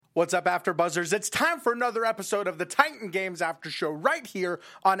What's up, AfterBuzzers? It's time for another episode of the Titan Games After Show right here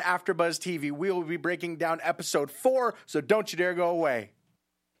on AfterBuzz TV. We will be breaking down episode 4, so don't you dare go away.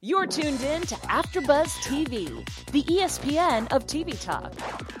 You're tuned in to AfterBuzz TV, the ESPN of TV talk.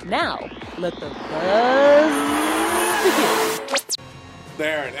 Now, let the buzz begin.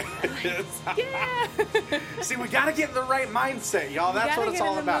 There it is. Yeah. See, we gotta get in the right mindset, y'all. That's what it's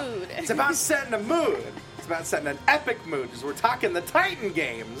all about. Mood. It's about setting a mood. It's about setting an epic mood, because we're talking the Titan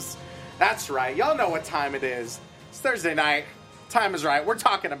Games. That's right. Y'all know what time it is. It's Thursday night. Time is right. We're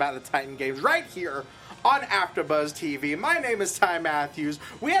talking about the Titan Games right here on AfterBuzz TV. My name is Ty Matthews.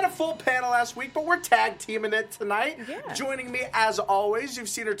 We had a full panel last week, but we're tag teaming it tonight. Yeah. Joining me, as always, you've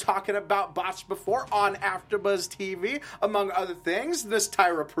seen her talking about bots before on AfterBuzz TV, among other things. This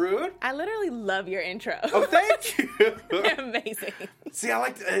Tyra Prude. I literally love your intro. Oh, thank you. Amazing. See, I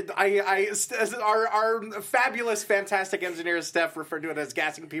like our fabulous, fantastic engineer Steph referred to it as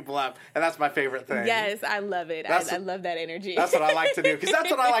gassing people up, and that's my favorite thing. Yes, I love it. I love that energy. That's what I like to do, because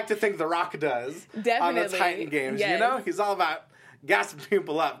that's what I like to think The Rock does. Definitely. On the Titan Games, yes. you know? He's all about gassing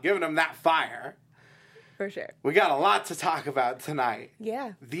people up, giving them that fire. For sure. We got a lot to talk about tonight.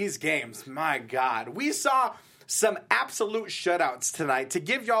 Yeah. These games, my God. We saw some absolute shutouts tonight. To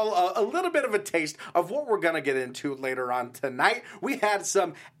give y'all a little bit of a taste of what we're going to get into later on tonight, we had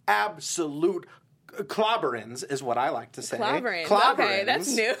some absolute clobberins, is what I like to say. Clobberins. Okay,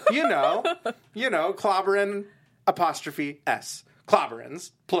 that's new. you know, clobberin apostrophe S.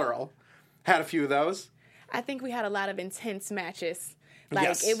 Clobberins, plural. Had a few of those. I think we had a lot of intense matches. Like,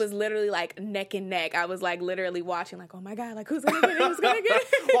 yes. It was literally like neck and neck. I was like literally watching like, oh my God, like who's going to get it? Who's going to get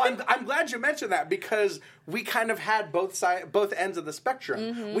it? Well, I'm glad you mentioned that, because we kind of had both ends of the spectrum.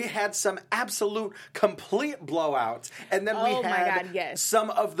 Mm-hmm. We had some absolute complete blowouts, and then we had my God, yes. some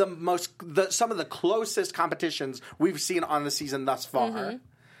of the closest competitions we've seen on the season thus far. Mm-hmm.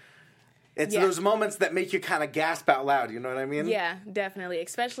 It's those moments that make you kind of gasp out loud, you know what I mean? Yeah, definitely.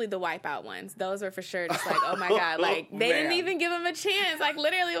 Especially the wipeout ones. Those were for sure just like, oh my God. Like, they didn't even give him a chance. Like,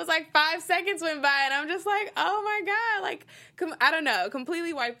 literally, it was like 5 seconds went by, and I'm just like, oh my God. Like, I don't know.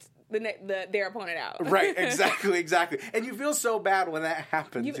 Completely wiped their opponent out. Right, exactly. And you feel so bad when that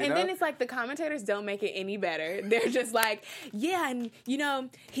happens, you know? And then it's like the commentators don't make it any better. They're just like, yeah, and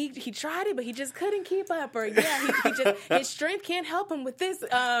he tried it, but he just couldn't keep up, or yeah, he just his strength can't help him with this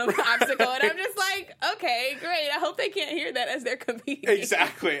obstacle. And I'm just like, okay, great. I hope they can't hear that as they're competing.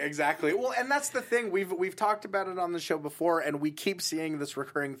 Exactly. Well, and that's the thing. We've talked about it on the show before, and we keep seeing this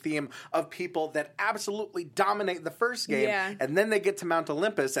recurring theme of people that absolutely dominate the first game, and then they get to Mount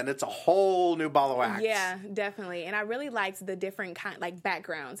Olympus, and it's a whole new ball of wax. Yeah, definitely. And I really liked the different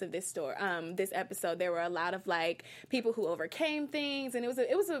backgrounds of this this episode. There were a lot of like people who overcame things, and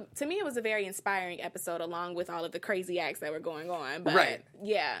to me it was a very inspiring episode, along with all of the crazy acts that were going on. But, right.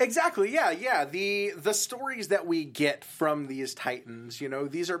 Yeah. Exactly. Yeah. The stories that we get from these Titans,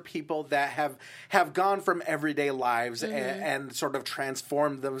 these are people that have gone from everyday lives and sort of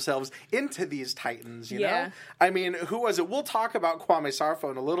transformed themselves into these Titans, you know? I mean, who was it? We'll talk about Kwame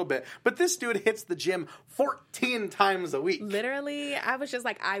Sarfo in a little bit, but this dude hits the gym 14 times a week. Literally, I was just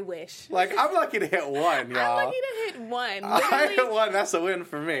like, I wish. Like, I'm lucky to hit one, y'all. I'm lucky to hit one. I hit one, that's a win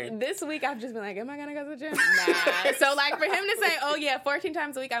for me. This week, I've just been like, am I going to go to the gym? Nah. So, like, for him to say, oh, yeah, 14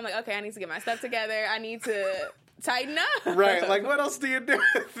 times a week, I'm like, okay, I need to get my stuff together. I need to tighten up. Right, like, what else do you do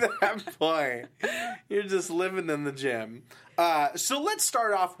at that point? You're just living in the gym. So let's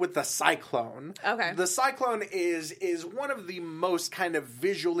start off with the Cyclone. Okay. The Cyclone is one of the most kind of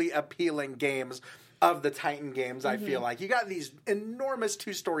visually appealing games of the Titan Games, I feel like. You got these enormous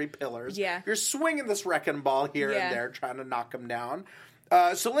 2-story pillars. Yeah. You're swinging this wrecking ball here and there, trying to knock them down.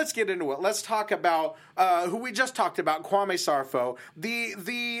 So let's get into it. Let's talk about who we just talked about, Kwame Sarfo,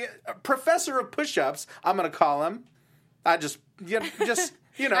 the professor of push-ups, I'm going to call him. I just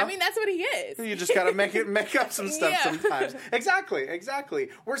I mean, that's what he is. You just gotta make up some stuff sometimes. Exactly.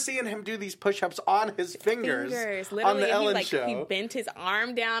 We're seeing him do these push-ups on his fingers. Literally, on the Ellen show. He bent his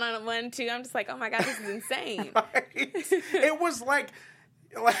arm down on one too. I'm just like, oh my God, this is insane. Right? It was like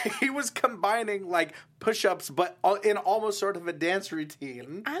he was combining like push-ups, but in almost sort of a dance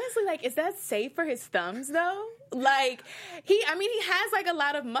routine. Honestly, like, is that safe for his thumbs though? Like, he has like a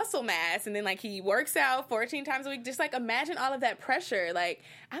lot of muscle mass, and then like he works out 14 times a week. Just like imagine all of that pressure. Like,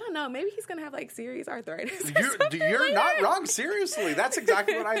 I don't know, maybe he's gonna have like serious arthritis. You're not wrong. Seriously, that's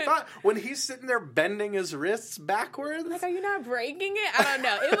exactly what I thought when he's sitting there bending his wrists backwards. Like, are you not breaking it? I don't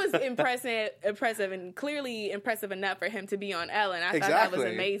know. It was impressive, and clearly impressive enough for him to be on Ellen. I thought that was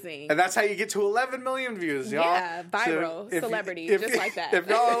amazing. And that's how you get to 11 million views, y'all. Yeah, viral, so celebrity, if just like that. If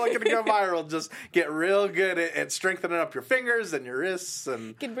y'all are looking to go viral, just get real good at it's strengthening up your fingers and your wrists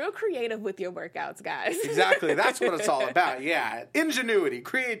and Get real creative with your workouts, guys. exactly. That's what it's all about. Yeah. Ingenuity,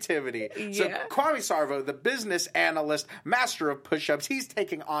 creativity. So Yeah. Kwame Sarvo, the business analyst, master of push-ups, he's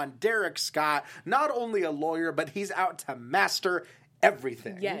taking on Derek Scott, not only a lawyer, but he's out to master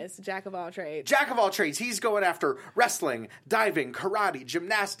everything. Yes, jack of all trades. Jack of all trades. He's going after wrestling, diving, karate,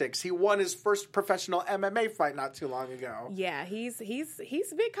 gymnastics. He won his first professional MMA fight not too long ago. Yeah, he's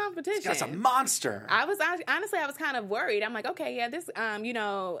big competition. That's a monster. I was kind of worried. I'm like, okay, yeah, this I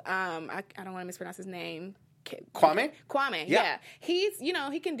don't want to mispronounce his name. Kwame? Kwame, yeah. He's,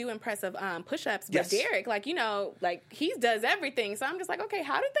 he can do impressive push-ups, but Yes. Derek, he does everything. So I'm just like, okay,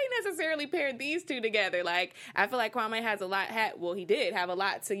 how did they necessarily pair these two together? Like, I feel like Kwame has he did have a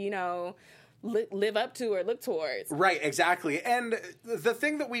lot to, live up to or look towards. Right, exactly. And the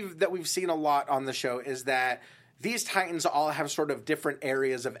thing that we've seen a lot on the show is that these Titans all have sort of different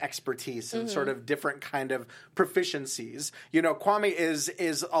areas of expertise and sort of different kind of proficiencies. Kwame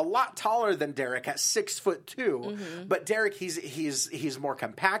is a lot taller than Derek at 6'2", but Derek he's more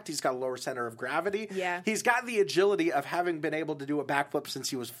compact. He's got a lower center of gravity. Yeah. He's got the agility of having been able to do a backflip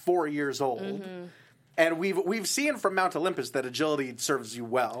since he was 4 years old. And we've seen from Mount Olympus that agility serves you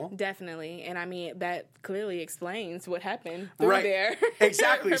well. Definitely. And I mean, that clearly explains what happened through there.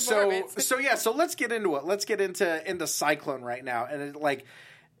 Exactly. So performance. let's get into it. Let's get into Cyclone right now. And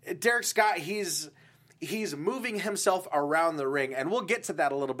Derek Scott, he's moving himself around the ring, and we'll get to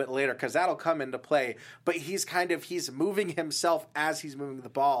that a little bit later because that'll come into play. But he's moving himself as he's moving the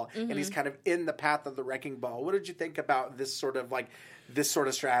ball, and he's kind of in the path of the wrecking ball. What did you think about this sort of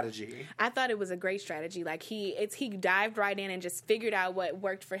strategy? I thought it was a great strategy. Like he dived right in and just figured out what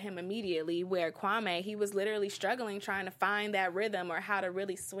worked for him immediately. Where Kwame, he was literally struggling trying to find that rhythm or how to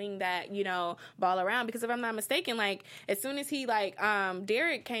really swing that ball around. Because if I'm not mistaken, like as soon as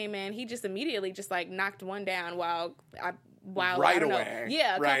Derek came in, he just immediately just knocked one down while right away.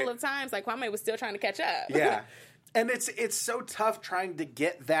 Yeah, a couple of times. Like Kwame was still trying to catch up. Yeah. And it's so tough trying to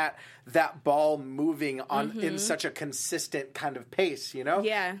get that ball moving on in such a consistent kind of pace,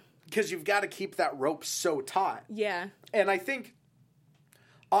 Yeah. Because you've got to keep that rope so taut. Yeah. And I think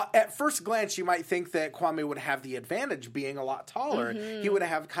at first glance you might think that Kwame would have the advantage being a lot taller. He would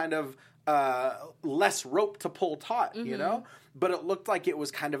have kind of less rope to pull taut, But it looked like it was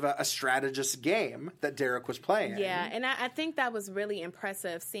kind of a strategist game that Derek was playing. Yeah, and I think that was really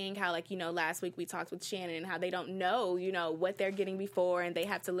impressive seeing how, last week we talked with Shannon and how they don't know, what they're getting before, and they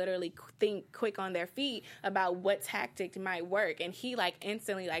have to literally think quick on their feet about what tactic might work. And he,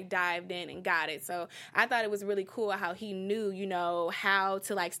 instantly, dived in and got it. So I thought it was really cool how he knew, how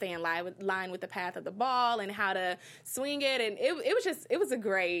to, stay in line with the path of the ball and how to swing it. And it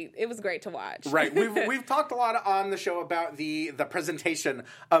was great to watch. Right. We've talked a lot on the show about the presentation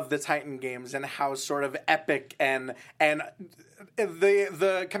of the Titan games and how sort of epic and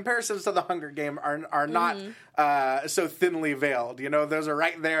the comparisons to the Hunger Game are not so thinly veiled. Those are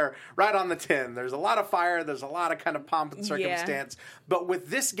right there, right on the tin. There's a lot of fire. There's a lot of kind of pomp and circumstance. Yeah. But with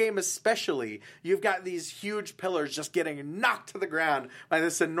this game especially, you've got these huge pillars just getting knocked to the ground by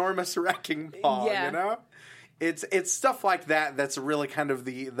this enormous wrecking ball, It's stuff like that that's really kind of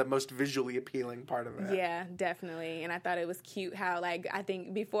the most visually appealing part of it. Yeah, definitely. And I thought it was cute how, I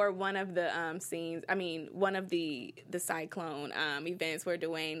think before one of the one of the Cyclone events where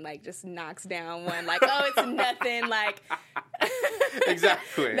Dwayne, just knocks down one, oh, it's nothing,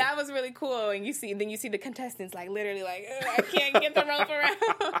 Exactly. That was really cool. And you see the contestants, literally, I can't get the rope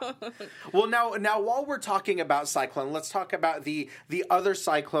around. Well, now while we're talking about Cyclone, let's talk about the other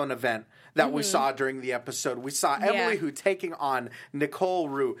Cyclone event that we saw during the episode. We saw Emily Hu taking on Nicole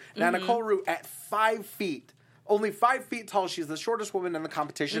Roux. Now, Nicole Roux at 5 feet, only 5 feet tall. She's the shortest woman in the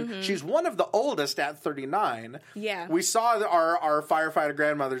competition. She's one of the oldest at 39. Yeah. We saw our firefighter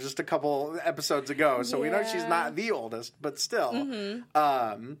grandmother just a couple episodes ago, so we know she's not the oldest, but still.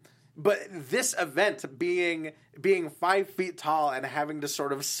 But this event being 5 feet tall and having to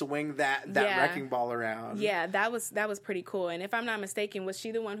sort of swing that wrecking ball around. Yeah, that was pretty cool. And if I'm not mistaken, was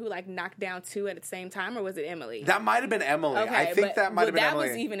she the one who knocked down two at the same time, or was it Emily? That might have been Emily. Okay, I think that might have been Emily.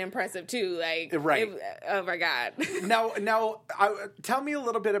 That was even impressive too. Right. Oh my God. Now, tell me a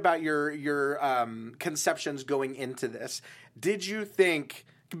little bit about your conceptions going into this. Did you think?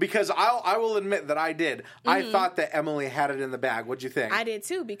 Because I will admit that I did. I thought that Emily had it in the bag. What'd you think? I did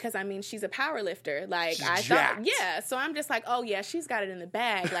too, because she's a power lifter. She's thought, so I'm just oh yeah, she's got it in the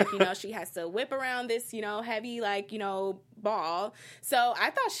bag. She has to whip around this, heavy, ball. So I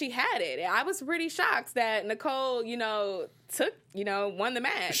thought she had it. I was pretty shocked that Nicole, won the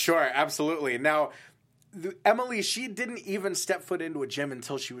match. Sure, absolutely. Now, Emily, she didn't even step foot into a gym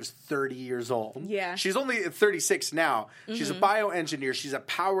until she was 30 years old. Yeah. She's only 36 now. She's a bioengineer. She's a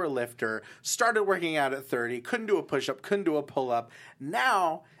power lifter. Started working out at 30. Couldn't do a push-up. Couldn't do a pull-up.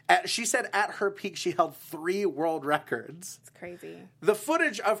 Now, she said at her peak, she held 3 world records. It's crazy. The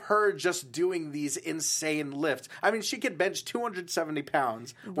footage of her just doing these insane lifts. I mean, she could bench 270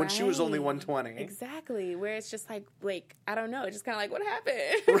 pounds when she was only 120. Exactly. Where it's just like, I don't know. It's just kind of like, what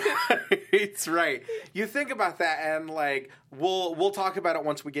happened? It's right. You think about that, and like we'll talk about it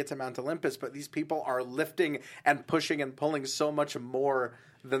once we get to Mount Olympus. But these people are lifting and pushing and pulling so much more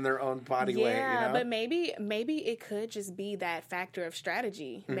than their own body weight. Yeah, you know? but maybe it could just be that factor of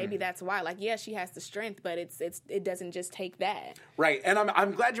strategy. Maybe that's why. Like, yeah, she has the strength, but it doesn't just take that. Right, and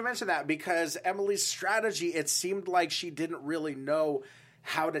I'm glad you mentioned that, because Emily's strategy, it seemed like she didn't really know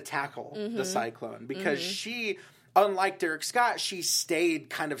how to tackle the cyclone, because she, unlike Derek Scott, she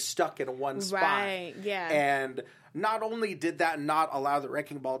stayed kind of stuck in one spot. Right, yeah. And not only did that not allow the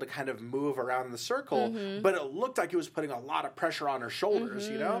wrecking ball to kind of move around the circle, but it looked like it was putting a lot of pressure on her shoulders,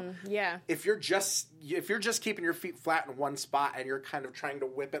 you know? Yeah. If you're just keeping your feet flat in one spot and you're kind of trying to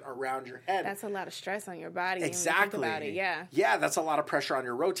whip it around your head. That's a lot of stress on your body. Exactly. When you think about it, yeah. Yeah, that's a lot of pressure on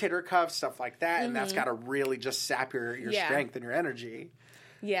your rotator cuff, stuff like that, and that's got to really just sap your strength and your energy.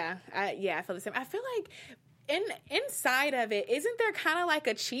 Yeah. I feel the same. I feel like inside of it, isn't there kind of like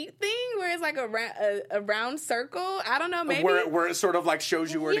a cheat thing where it's like a round circle? I don't know, maybe where it sort of like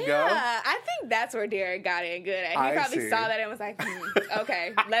shows you where to go. Yeah, I think that's where Derek got in good at. He probably saw that and was like,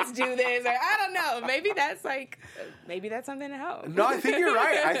 okay, let's do this. Or I don't know, maybe that's something to help. No, I think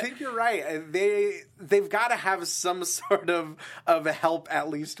you're right. They've got to have some sort of help, at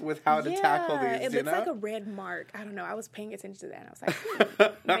least with how to tackle these. It looks like a red mark. I don't know. I was paying attention to that and I was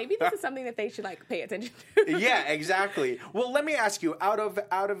like, maybe this is something that they should like pay attention to. Yeah, exactly. Well, let me ask you, out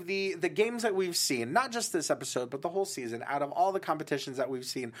of the games that we've seen, not just this episode, but the whole season, out of all the competitions that we've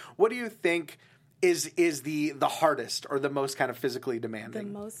seen, what do you think is the hardest or the most kind of physically demanding?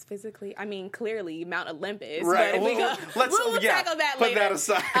 The most physically, I mean, clearly Mount Olympus. Right. But we'll tackle that put later. That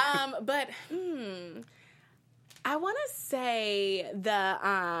aside. But I want to say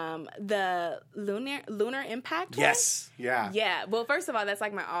the lunar impact one. Yes. Yeah. Yeah. Well, first of all, that's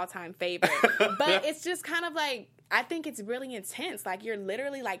like my all-time favorite. But it's just kind of like, I think it's really intense. Like, you're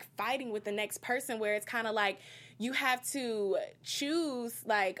literally like fighting with the next person, where it's kind of like you have to choose,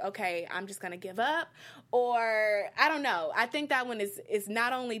 like, okay, I'm just going to give up, or I don't know. I think that one is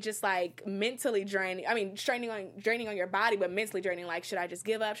not only just like mentally draining. I mean, draining on your body, but mentally draining. Like, should I just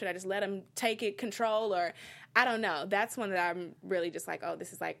give up? Should I just let him take it control? Or I don't know. That's one that I'm really just like, oh,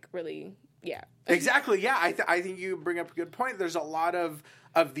 this is like really, yeah. Exactly. Yeah. I think you bring up a good point. There's a lot of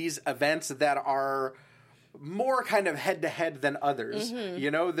these events that are more kind of head to head than others. You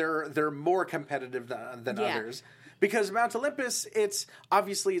know, they're more competitive than others, because Mount Olympus, it's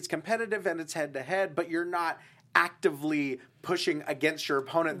competitive and it's head to head, but you're not actively pushing against your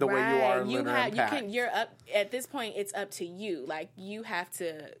opponent the way you are in Lunar Impact. You're up at this point. It's up to you. Like, you have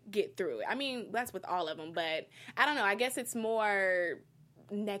to get through it. I mean, that's with all of them, but I don't know. I guess it's more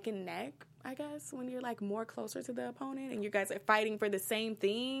neck and neck, I guess, when you're like more closer to the opponent and you guys are fighting for the same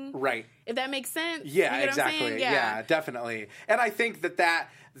thing. Right. If that makes sense. Yeah, you know exactly. Yeah, definitely. And I think that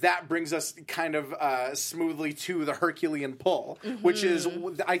brings us kind of smoothly to the Herculean pull, which is,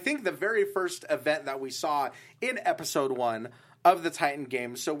 I think, the very first event that we saw in episode 1 of the Titan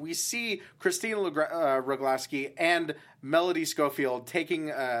Games. So we see Christina Roglaski and Melody Schofield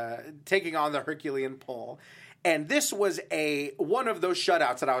taking on the Herculean pull. And this was one of those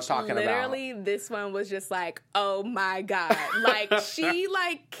shutouts that I was talking about. Literally, this one was just like, oh my God. Like, she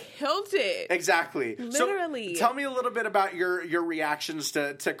like killed it. Exactly. Literally. So tell me a little bit about your reactions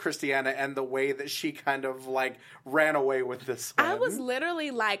to Christiana and the way that she kind of like ran away with this one. I was literally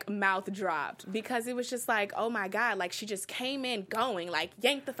like mouth dropped, because it was just like, oh my God. Like, she just came in going, like,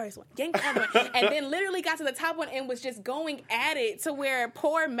 yanked the first one, yanked the other one, and then literally got to the top one and was just going at it, to where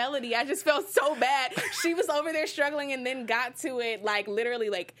poor Melody, I just felt so bad. She was over there struggling and then got to it, like,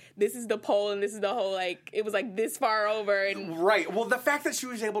 literally, like, this is the pole and this is the whole, like, it was like this far over. And right. Well, the fact that she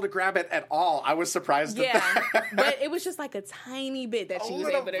was able to grab it at all, I was surprised at that. But it was just like a tiny bit that she was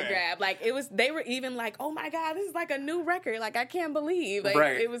able to grab. Like, they were even like, oh my God, this is like a new record. Like, I can't believe. Like,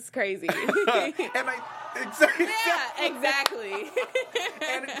 it was crazy. And Yeah, exactly.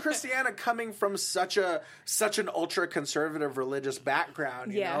 And Christiana coming from such an ultra conservative religious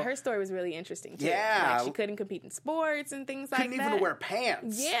background, you know? Her story was really interesting too. Yeah. Like, she couldn't compete in sports and things like that. Couldn't even wear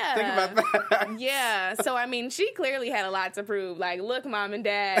pants. Yeah. Think about that. Yeah. So I mean, she clearly had a lot to prove. Like, look, mom and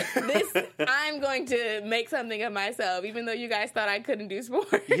dad, I'm going to make something of myself, even though you guys thought I couldn't do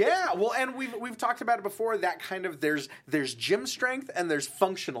sports. Yeah. Well, and we've talked about it before, that kind of there's gym strength and there's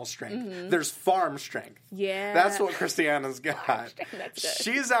functional strength. Mm-hmm. There's farm strength. Yeah. That's what Christiana's got. That's good.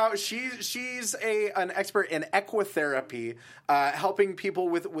 She's out. She's an expert in equitherapy, helping people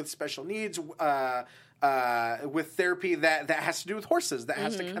with special needs, with therapy that has to do with horses, that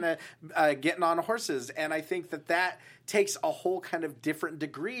has to kind of getting on horses. And I think that takes a whole kind of different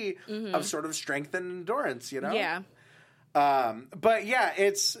degree of sort of strength and endurance, you know? Yeah. But yeah,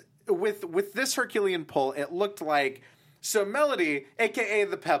 it's with this Herculean pull, it looked like. So Melody, aka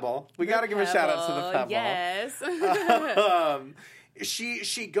the Pebble, we got to give a shout out to the Pebble. Yes.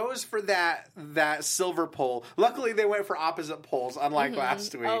 She goes for that silver pole. Luckily, they went for opposite poles, unlike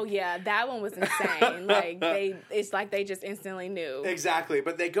last week. Oh yeah, that one was insane. It's like they just instantly knew. Exactly,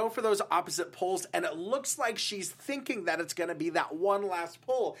 but they go for those opposite poles, and it looks like she's thinking that it's going to be that one last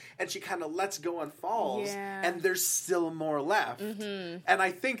pole, and she kind of lets go and falls, and there's still more left. And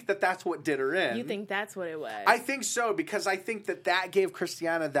I think that's what did her in. You think that's what it was? I think so, because I think that gave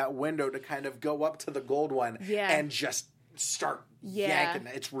Christiana that window to kind of go up to the gold one and just start yanking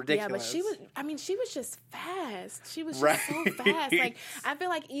it. It's ridiculous. Yeah, but she was just fast. She was just so fast. Like, I feel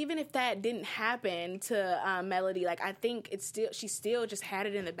like even if that didn't happen to Melody, like, I think she still just had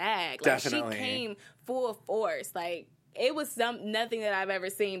it in the bag. Like, Definitely. She came full force. Like, it was nothing that I've ever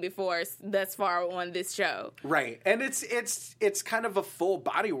seen before thus far on this show. Right. And it's kind of a full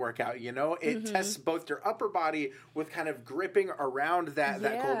body workout, you know? It tests both your upper body with kind of gripping around that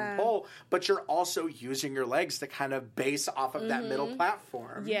golden pole, but you're also using your legs to kind of base off of that middle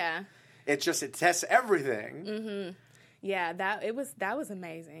platform. Yeah. It tests everything. Yeah, that was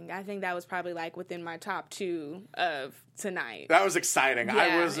amazing. I think that was probably like within my top 2 of tonight. That was exciting.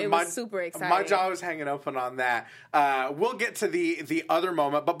 Yeah, it was super exciting. My jaw was hanging open on that. We'll get to the other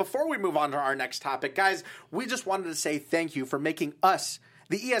moment, but before we move on to our next topic, guys, we just wanted to say thank you for making us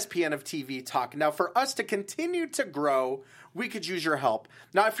the ESPN of TV talk. Now, for us to continue to grow, we could use your help.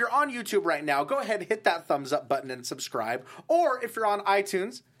 Now, if you're on YouTube right now, go ahead and hit that thumbs up button and subscribe. Or if you're on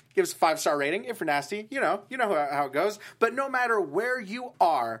iTunes, give us a 5-star rating. If you're nasty, you know how it goes. But no matter where you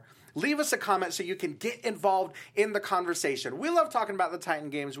are, leave us a comment so you can get involved in the conversation. We love talking about the Titan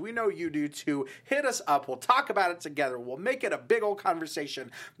games. We know you do too. Hit us up. We'll talk about it together. We'll make it a big old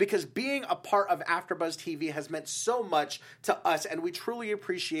conversation, because being a part of AfterBuzz TV has meant so much to us, and we truly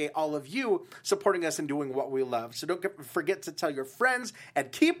appreciate all of you supporting us and doing what we love. So don't forget to tell your friends and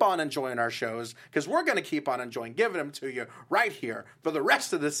keep on enjoying our shows, because we're going to keep on enjoying giving them to you right here for the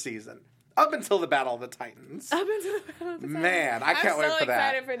rest of this season. Up until the Battle of the Titans. Man, I can't wait for that. I'm so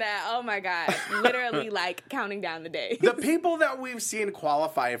excited for that. Oh my God. Literally like counting down the days. The people that we've seen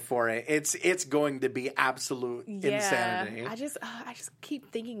qualify for it, it's going to be absolute insanity. I just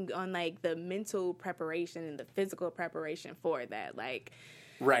keep thinking on like the mental preparation and the physical preparation for that. Like,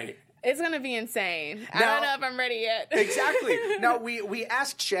 right. It's going to be insane. I don't know if I'm ready yet. Exactly. Now, we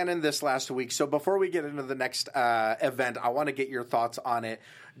asked Shannon this last week, so before we get into the next event, I want to get your thoughts on it.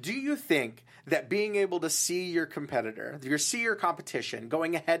 Do you think that being able to see your competitor, see your competition,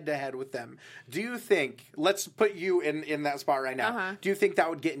 going head-to-head with them, do you think, let's put you in that spot right now, do you think that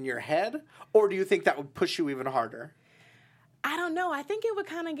would get in your head, or do you think that would push you even harder? I don't know. I think it would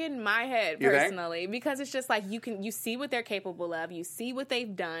kind of get in my head personally, because it's just like you see what they're capable of, you see what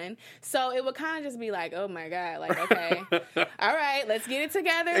they've done, so it would kind of just be like, oh my God, like, okay, all right, let's get it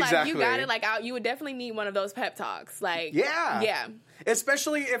together. Exactly. Like, you got it. Like, you would definitely need one of those pep talks. Like, yeah.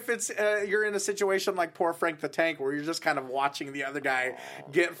 Especially if it's you're in a situation like poor Frank the Tank, where you're just kind of watching the other guy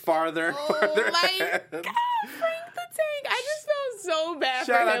get farther and farther. Oh my God, Frank the Tank! I just feel so bad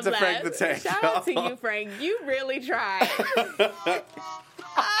Shout for him. out to Frank the Tank. Shout out to you, Frank. You really tried.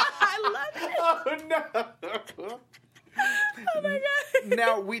 I love it. Oh no. Oh my God.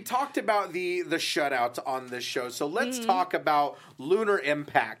 Now, we talked about the shutouts on this show, so let's talk about Lunar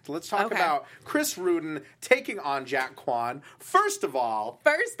Impact. Let's talk about Chris Rudin taking on Jack Kwan. First of all,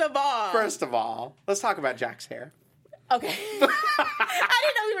 let's talk about Jack's hair. Okay. I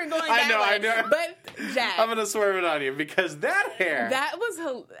didn't know we were going that way. I know. But Jack, I'm going to swerve it on you, because that hair. That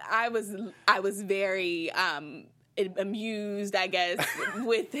was, I was very amused, I guess,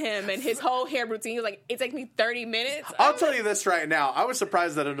 with him and his whole hair routine. He was like, it takes me 30 minutes. I'll tell you this right now. I was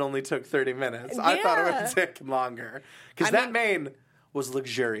surprised that it only took 30 minutes. I thought it would take longer. Because that mane was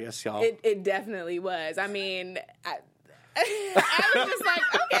luxurious, y'all. It definitely was. I mean, I was just like,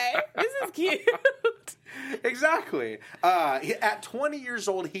 okay, this is cute. Exactly. At 20 years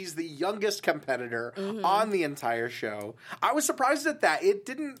old, he's the youngest competitor on the entire show. I was surprised at that. It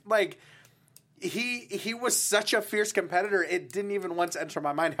didn't, like... He was such a fierce competitor, it didn't even once enter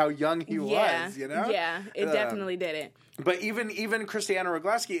my mind how young he was, you know? Yeah, it definitely didn't. But even Cristiano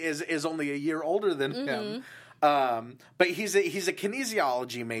Roglaski is only a year older than him. But he's a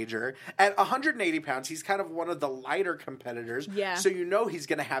kinesiology major. At 180 pounds, he's kind of one of the lighter competitors. Yeah. So you know he's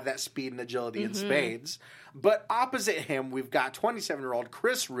going to have that speed and agility in spades. But opposite him, we've got 27-year-old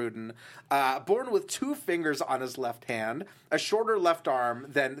Chris Rudin, born with 2 fingers on his left hand, a shorter left arm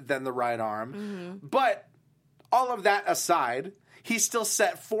than the right arm. But all of that aside, he still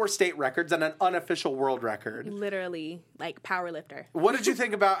set 4 state records and an unofficial world record. Literally, like, power lifter. What did you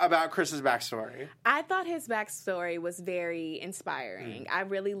think about Chris's backstory? I thought his backstory was very inspiring. I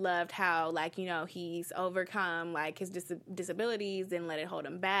really loved how, like, you know, he's overcome, like, his disabilities and let it hold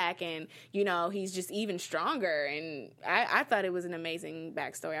him back. And, you know, he's just even stronger. And I thought it was an amazing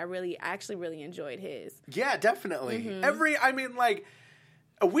backstory. I actually really enjoyed his. Yeah, definitely.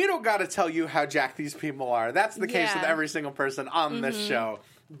 We don't got to tell you how jacked these people are. That's the case with every single person on this show.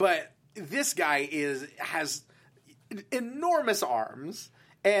 But this guy has enormous arms.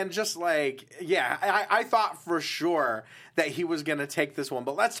 And just like, I thought for sure that he was going to take this one.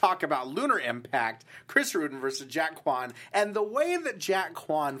 But let's talk about Lunar Impact, Chris Rudin versus Jack Kwan. And the way that Jack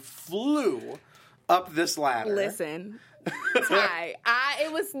Kwan flew up this ladder. Listen, Ty,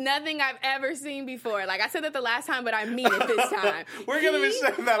 it was nothing I've ever seen before. Like, I said that the last time, but I mean it this time. We're going to be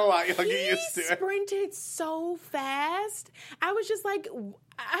saying that a lot. You'll get used to it. He sprinted so fast. I was just like,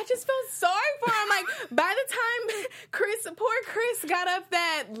 I just felt sorry for him. Like, by the time poor Chris got up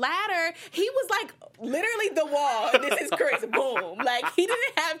that ladder, he was like literally the wall. This is Chris. Boom. Like, he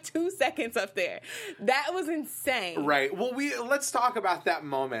didn't have 2 seconds up there. That was insane. Right. Well, let's talk about that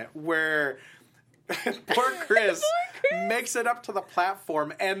moment where poor Chris makes it up to the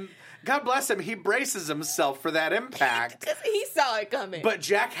platform, and God bless him, he braces himself for that impact. He saw it coming. But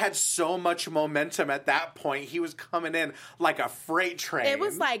Jack had so much momentum at that point. He was coming in like a freight train. It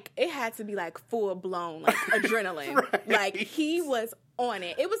was like, it had to be like full blown, like adrenaline. Right. Like, he was on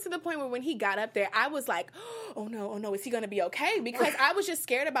it. It was to the point where when he got up there, I was like, oh no, is he going to be okay? Because I was just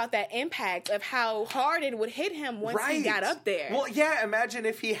scared about that impact of how hard it would hit him once he got up there. Well, yeah, imagine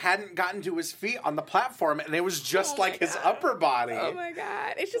if he hadn't gotten to his feet on the platform and it was just like his upper body. Oh my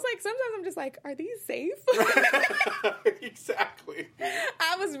God. It's just like, sometimes I'm just like, are these safe? Exactly.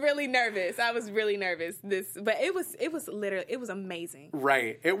 I was really nervous. But it was amazing.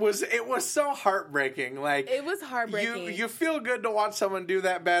 Right. It was so heartbreaking. Like, it was heartbreaking. You feel good to watch someone do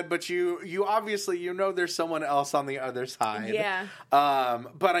that bad, but you obviously there's someone else on the other side. Yeah.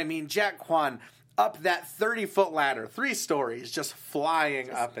 But I mean, Jack Kwan up that 30-foot ladder, 3 stories, just flying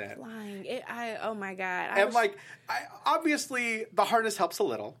up it. Flying. Oh my God. Obviously the harness helps a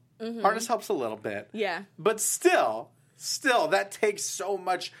little. Harness helps a little bit. Yeah. But still that takes so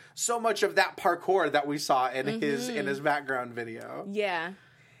much of that parkour that we saw in his background video. Yeah.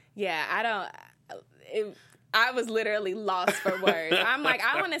 I was literally lost for words. I'm like,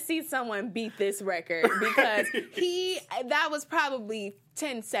 I want to see someone beat this record because that was probably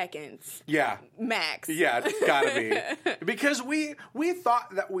 10 seconds. Yeah. Max. Yeah, it's gotta be. Because we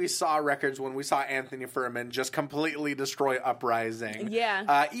thought that we saw records when we saw Anthony Furman just completely destroy Uprising.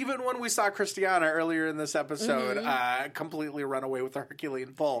 Yeah. Even when we saw Christiana earlier in this episode completely run away with a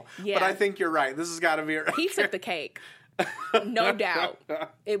Herculean pull. Yeah. But I think you're right. This has got to be a record. He took the cake. No doubt.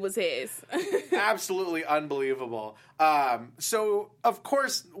 It was his. Absolutely unbelievable. So, of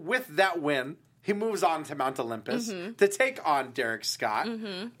course, with that win, he moves on to Mount Olympus to take on Derek Scott.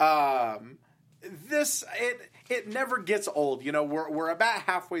 It never gets old. You know, we're about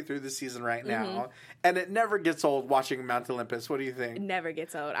halfway through the season right now, and it never gets old watching Mount Olympus. What do you think? It never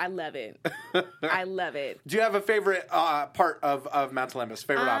gets old. I love it. I love it. Do you have a favorite part of Mount Olympus?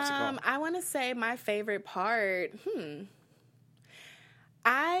 Favorite obstacle? I want to say my favorite part.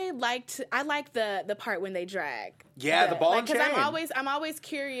 I like the part when they drag. Yeah, the ball and chain. Because I'm always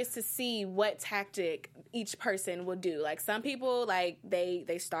curious to see what tactic each person will do. Like, some people, like,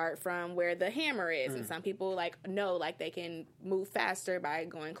 they start from where the hammer is, and some people they can move faster by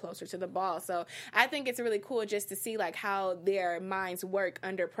going closer to the ball. So I think it's really cool just to see like how their minds work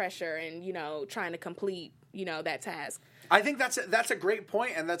under pressure and trying to complete that task. I think that's a great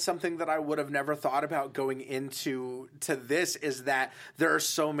point, and that's something that I would have never thought about going into this, is that there are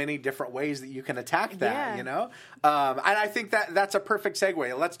so many different ways that you can attack that, you know? And I think that's a perfect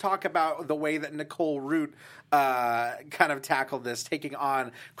segue. Let's talk about the way that Nicole Root kind of tackled this, taking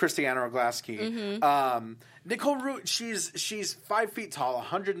on Christiana Oglaski. Nicole Root, she's 5 feet tall,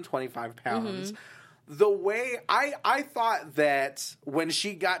 125 pounds. The way I thought that when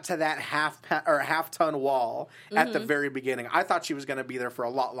she got to that half ton wall at the very beginning, I thought she was going to be there for a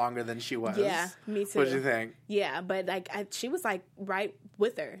lot longer than she was. Yeah, me too. What did you think? Yeah, but like she was like right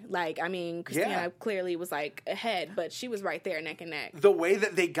with her. Like, I mean, Christina clearly was like ahead, but she was right there neck and neck. The way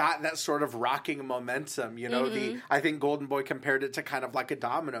that they got that sort of rocking momentum, you know, I think Golden Boy compared it to kind of like a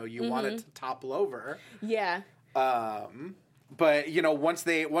domino. You want it to topple over. Yeah. But you know, once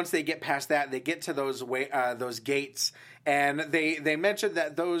they get past that, they get to those gates, and they mentioned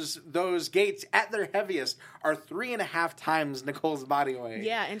that those gates at their heaviest are 3.5 times Nicole's body weight.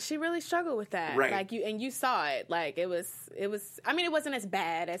 Yeah, and she really struggled with that. Right. Like you saw it. Like it was. I mean, it wasn't as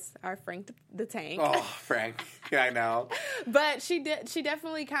bad as our Frank the Tank. Oh, Frank. Yeah, I know. But she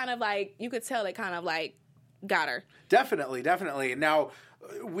definitely kind of like, you could tell it kind of like got her. Definitely. Now,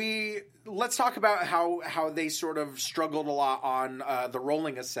 let's talk about how they sort of struggled a lot on the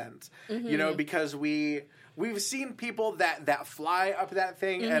rolling ascent. You know, because we've seen people that fly up that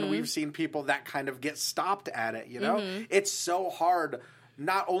thing, and we've seen people that kind of get stopped at it. You know, it's so hard.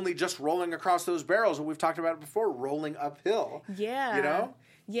 Not only just rolling across those barrels, but we've talked about it before, rolling uphill. Yeah. You know?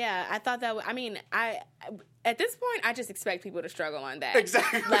 Yeah, I thought that. I mean, at this point, I just expect people to struggle on that.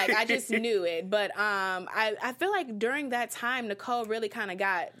 Exactly. Like, I just knew it. But I feel like during that time, Nicole really kind of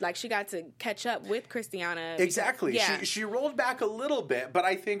she got to catch up with Christiana. Exactly. Yeah. She rolled back a little bit, but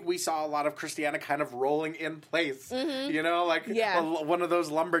I think we saw a lot of Christiana kind of rolling in place. You know, like one of those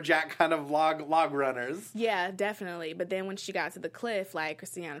lumberjack kind of log runners. Yeah, definitely. But then when she got to the cliff, like,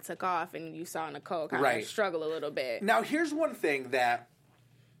 Christiana took off, and you saw Nicole kind of struggle a little bit. Now, here's one thing that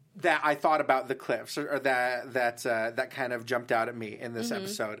I thought about the cliffs, or that kind of jumped out at me in this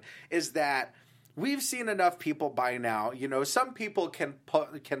episode, is that we've seen enough people by now. You know, some people can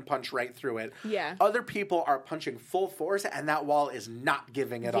punch right through it. Yeah. Other people are punching full force, and that wall is not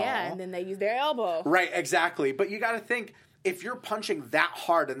giving it all. Yeah, and then they use their elbow. Right, exactly. But you got to think, if you're punching that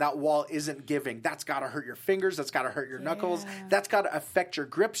hard and that wall isn't giving, that's got to hurt your fingers, that's got to hurt your knuckles, that's got to affect your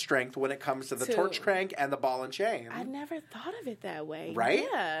grip strength when it comes to the torch crank and the ball and chain. I never thought of it that way. Right?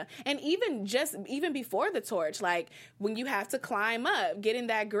 Yeah. And even before the torch, like when you have to climb up, getting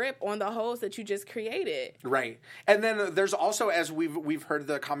that grip on the holes that you just created. Right. And then there's also, as we've heard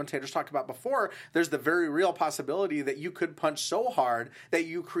the commentators talk about before, there's the very real possibility that you could punch so hard that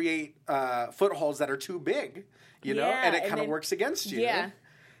you create footholds that are too big. You know, and it kind of works against you.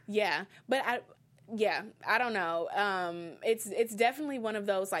 Yeah. But I don't know. It's definitely one of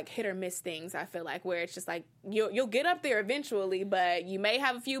those like hit or miss things, I feel like, where it's just like you'll get up there eventually, but you may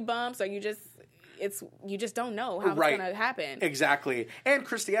have a few bumps, or you just don't know how it's going to happen. Exactly. And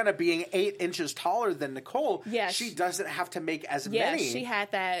Christiana being 8 inches taller than Nicole, she doesn't have to make as many. Yeah, she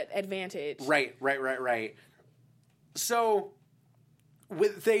had that advantage. Right. So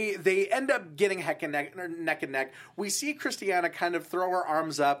they end up getting neck and neck. We see Christiana kind of throw her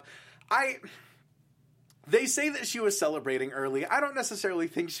arms up. They say that she was celebrating early. I don't necessarily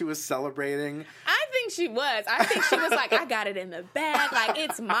think she was celebrating. I think she was. I think she was like, I got it in the bag. Like,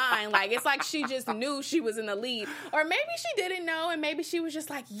 it's mine. Like, it's like she just knew she was in the lead. Or maybe she didn't know, and maybe she was just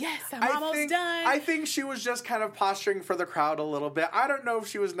like, yes, I'm almost done. I think she was just kind of posturing for the crowd a little bit. I don't know if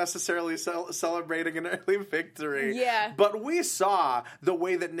she was necessarily celebrating an early victory. Yeah. But we saw the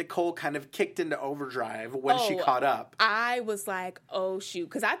way that Nicole kind of kicked into overdrive when she caught up. I was like, oh, shoot,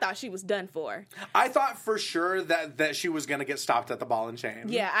 because I thought she was done for. I thought for sure that she was going to get stopped at the ball and chain.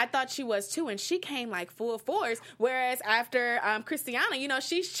 Yeah, I thought she was too, and she came like full force. Whereas after Christiana, you know,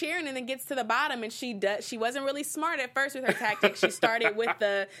 she's cheering and then gets to the bottom, and she wasn't really smart at first with her tactics. She started with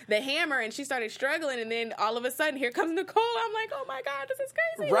the hammer, and she started struggling, and then all of a sudden, here comes Nicole. I'm like, oh my God, this is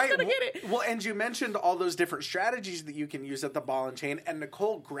crazy. Right. Who's gonna get it? Well, and you mentioned all those different strategies that you can use at the ball and chain, and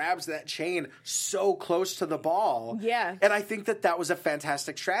Nicole grabs that chain so close to the ball. Yeah. And I think that was a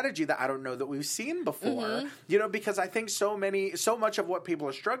fantastic strategy that I don't know that we've seen before. You know, because I think so much of what people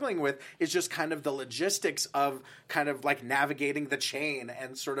are struggling with is just kind of the logistics of kind of like navigating the chain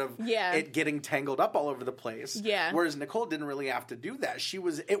and sort of it getting tangled up all over the place. Yeah. Whereas Nicole didn't really have to do that.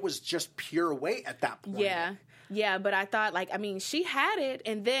 It was just pure weight at that point. Yeah. Yeah, but I thought, like, I mean, she had it,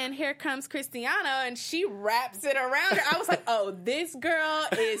 and then here comes Christiana, and she wraps it around her. I was like, oh, this girl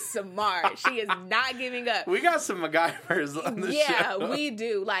is smart. She is not giving up. We got some MacGyvers on the show. Yeah, we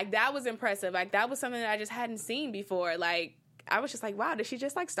do. Like, that was impressive. Like, that was something that I just hadn't seen before. Like, I was just like, wow, did she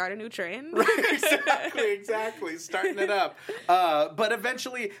just, like, start a new trend? Right, exactly. Starting it up. But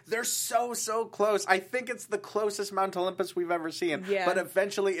eventually, they're so close. I think it's the closest Mount Olympus we've ever seen. Yeah. But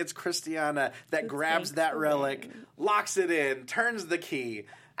eventually, it's Christiana that grabs that relic, locks it in, turns the key.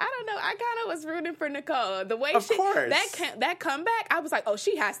 I don't know. I kind of was rooting for Nicole. The way Of course. that comeback, I was like, oh,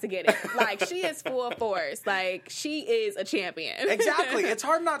 she has to get it. Like, she is full force. Like, she is a champion. Exactly. It's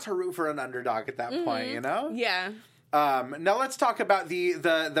hard not to root for an underdog at that point, you know? Yeah. Now let's talk about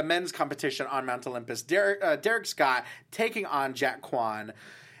the men's competition on Mount Olympus. Derek Scott taking on Jack Kwan.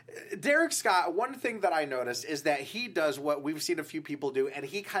 Derek Scott, one thing that I noticed is that he does what we've seen a few people do, and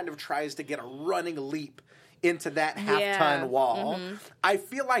he kind of tries to get a running leap into that half-ton wall. I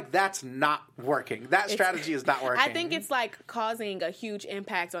feel like that's not working. That strategy is not working. I think it's like causing a huge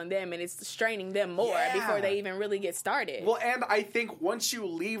impact on them, and it's straining them more before they even really get started. Well, and I think once you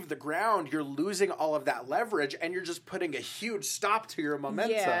leave the ground, you're losing all of that leverage, and you're just putting a huge stop to your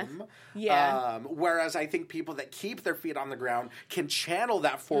momentum. Yeah. Whereas I think people that keep their feet on the ground can channel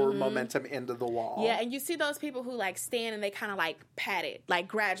that forward momentum into the wall. Yeah, and you see those people who, like, stand and they kind of, like, pat it, like,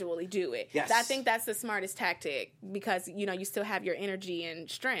 gradually do it. Yes. I think that's the smartest tactic because, you know, you still have your energy and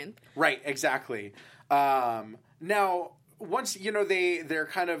strength. Right, exactly. Now, once you know they're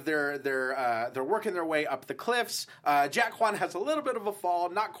working their way up the cliffs. Jack Kwan has a little bit of a fall,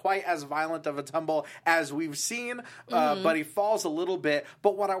 not quite as violent of a tumble as we've seen, but he falls a little bit.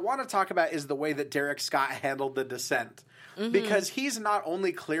 But what I want to talk about is the way that Derek Scott handled the descent. Because he's not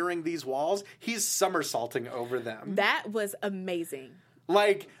only clearing these walls, he's somersaulting over them. That was amazing.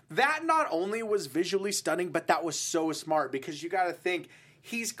 Like, that not only was visually stunning, but that was so smart because you got to think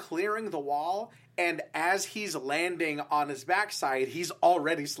he's clearing the wall, and as he's landing on his backside, he's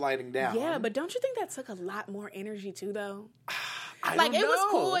already sliding down. Yeah, but don't you think that took a lot more energy too, though? I Like, don't it was know.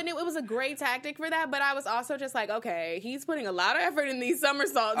 cool, and it was a great tactic for that, but I was also just like, okay, he's putting a lot of effort in these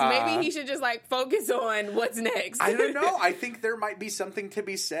somersaults. Maybe he should just, like, focus on what's next. I don't know. I think there might be something to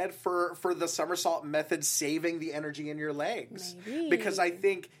be said for the somersault method saving the energy in your legs. Maybe. Because I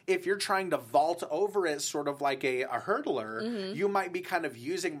think if you're trying to vault over it sort of like a hurdler, you might be kind of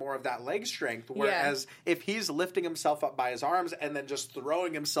using more of that leg strength. Whereas if he's lifting himself up by his arms and then just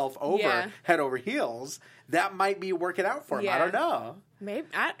throwing himself over head over heels, that might be working out for him. I don't know.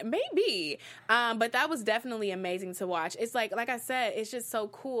 Maybe. But that was definitely amazing to watch. It's like I said, it's just so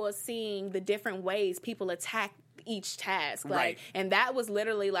cool seeing the different ways people attack each task. Like, Right. And that was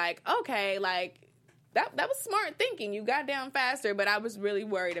literally like, okay, like, that was smart thinking. You got down faster, but I was really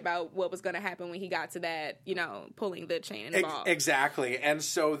worried about what was going to happen when he got to that, you know, pulling the chain and the ball. Exactly. And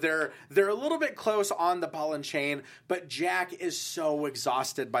so they're a little bit close on the ball and chain, but Jack is so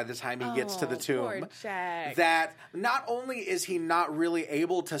exhausted by the time he gets to the tomb Poor Jack. that not only is he not really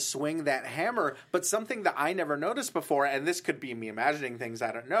able to swing that hammer, but something that I never noticed before, and this could be me imagining things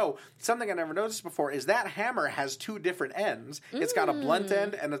I don't know, something I never noticed before is that hammer has two different ends. It's got a blunt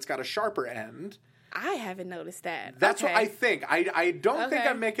end and it's got a sharper end. I haven't noticed that. That's Okay. what I think. I don't think Okay.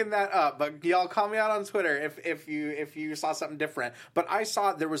 I'm making that up, but y'all call me out on Twitter if you saw something different. But I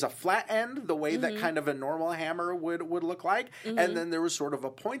saw there was a flat end, the way that kind of a normal hammer would look like, and then there was sort of a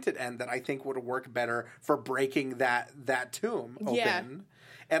pointed end that I think would work better for breaking that tomb open. Yeah.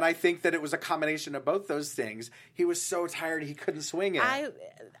 And I think that it was a combination of both those things. He was so tired he couldn't swing it.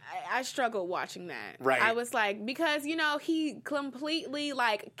 I struggled watching that. Right. I was like, because, you know, he completely,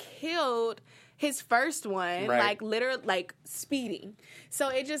 like, killed his first one, Right. like, literally, like, speeding. So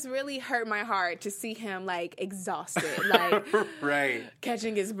it just really hurt my heart to see him, like, exhausted, like, Right.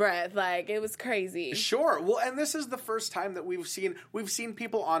 catching his breath. Like, it was crazy. Sure. Well, and this is the first time that we've seen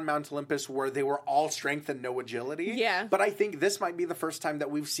people on Mount Olympus where they were all strength and no agility. Yeah. But I think this might be the first time that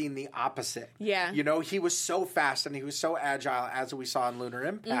we've seen the opposite. Yeah. You know, he was so fast and he was so agile as we saw in Lunar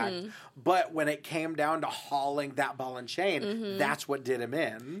Impact. But when it came down to hauling that ball and chain, that's what did him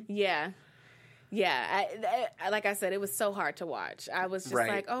in. Yeah. Yeah, like I said, it was so hard to watch. I was just Right.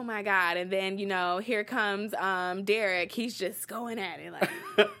 like, oh my God. And then, you know, here comes Derek. He's just going at it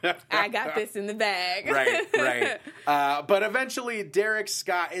like, I got this in the bag. Right. But eventually, Derek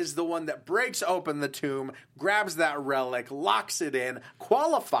Scott is the one that breaks open the tomb, grabs that relic, locks it in,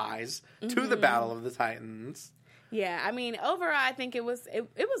 qualifies to the Battle of the Titans. Yeah, I mean, overall, I think it was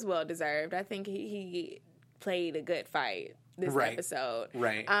well deserved. I think he played a good fight. this Right. episode.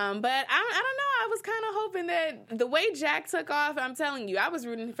 Right. But I don't know. I was kind of hoping that the way Jack took off, I'm telling you, I was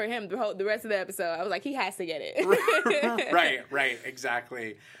rooting for him the rest of the episode. I was like, he has to get it. Right,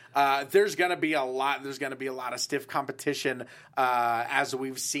 exactly. There's gonna be a lot of stiff competition, as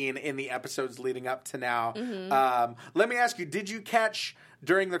we've seen in the episodes leading up to now. Let me ask you,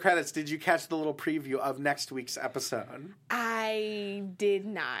 during the credits, did you catch the little preview of next week's episode? I did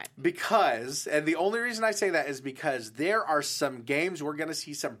not. And the only reason I say that is because there are some games, we're gonna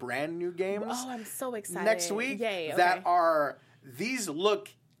see some brand new games. Oh, I'm so excited. Next week. Yay, okay. These look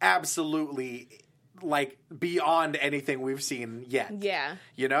absolutely like beyond anything we've seen yet. Yeah.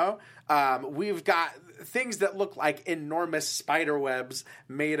 You know? We've got things that look like enormous spider webs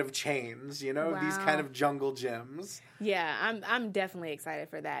made of chains, you know? Wow. These kind of jungle gyms. Yeah, I'm definitely excited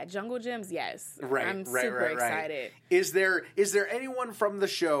for that. Jungle gyms, yes. Right, I'm right, super right. excited. Is there anyone from the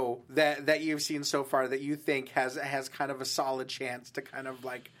show that you've seen so far that you think has kind of a solid chance to kind of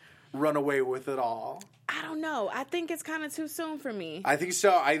like run away with it all? I don't know. I think it's kind of too soon for me. I think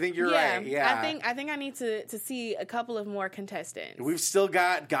so. I think you're right. Yeah. I think I need to see a couple of more contestants. We've still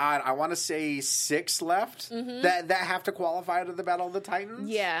got, I want to say 6 left that have to qualify to the Battle of the Titans.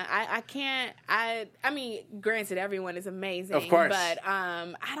 Yeah, I can't. I mean, granted, everyone is amazing, of course, but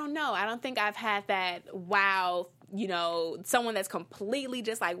I don't know. I don't think I've had that wow. You know, someone that's completely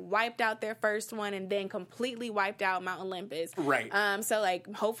just like wiped out their first one and then completely wiped out Mount Olympus. Right. So like,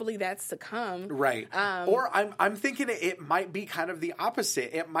 hopefully that's to come. Right. Or I'm thinking it might be kind of the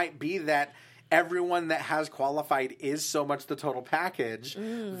opposite. It might be that everyone that has qualified is so much the total package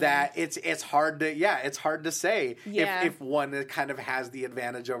that it's hard to say if one kind of has the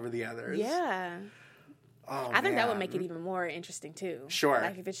advantage over the others. Yeah. Oh, I think that would make it even more interesting too. Sure.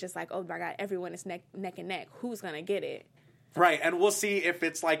 Like if it's just like, oh my God, everyone is neck and neck. Who's gonna get it? Right, and we'll see if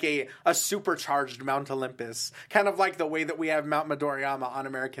it's like a supercharged Mount Olympus, kind of like the way that we have Mount Midoriyama on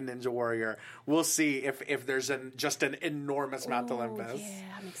American Ninja Warrior. We'll see if there's just an enormous Mount Olympus. Yeah,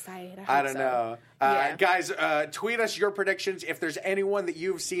 I'm excited. I don't know. Yeah. Guys, tweet us your predictions. If there's anyone that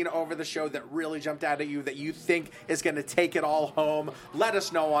you've seen over the show that really jumped out at you that you think is going to take it all home, let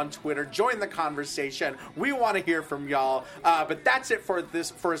us know on Twitter. Join the conversation. We want to hear from y'all. But that's it for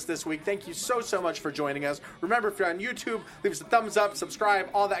us this week. Thank you so much for joining us. Remember, if you're on YouTube, leave us a thumbs up, subscribe,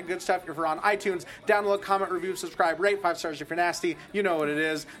 all that good stuff. If you're on iTunes, download, comment, review, subscribe, rate 5 stars if you're nasty. You know what it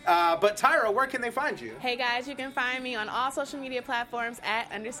is. But Tyra, where can they find you? Hey guys, you can find me on all social media platforms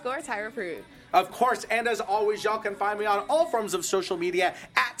at _Tyra Prude. Of course, and as always, y'all can find me on all forms of social media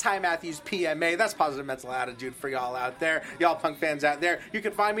at Ty Matthews PMA. That's positive mental attitude for y'all out there, y'all punk fans out there. You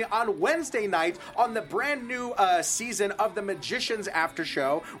can find me on Wednesday nights on the brand new season of The Magicians After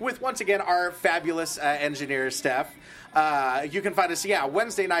Show with, once again, our fabulous engineer, Steph. You can find us,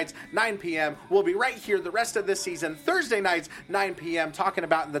 Wednesday nights, 9 p.m. We'll be right here the rest of this season, Thursday nights, 9 p.m., talking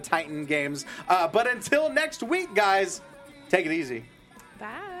about the Titan games. But until next week, guys, take it easy.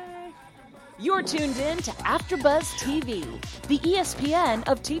 Bye. You're tuned in to AfterBuzz TV, the ESPN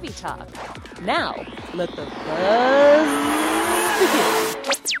of TV talk. Now, let the buzz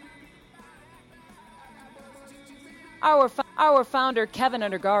begin. Our founder, Kevin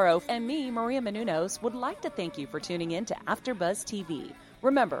Undergaro, and me, Maria Menounos, would like to thank you for tuning in to AfterBuzz TV.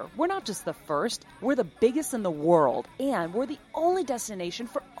 Remember, we're not just the first, we're the biggest in the world, and we're the only destination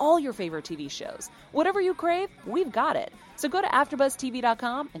for all your favorite TV shows. Whatever you crave, we've got it. So go to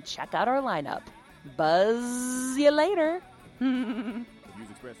AfterBuzzTV.com and check out our lineup. Buzz you later. The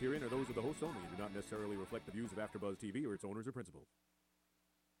views expressed herein are those of the hosts only and do not necessarily reflect the views of AfterBuzz TV or its owners or principals.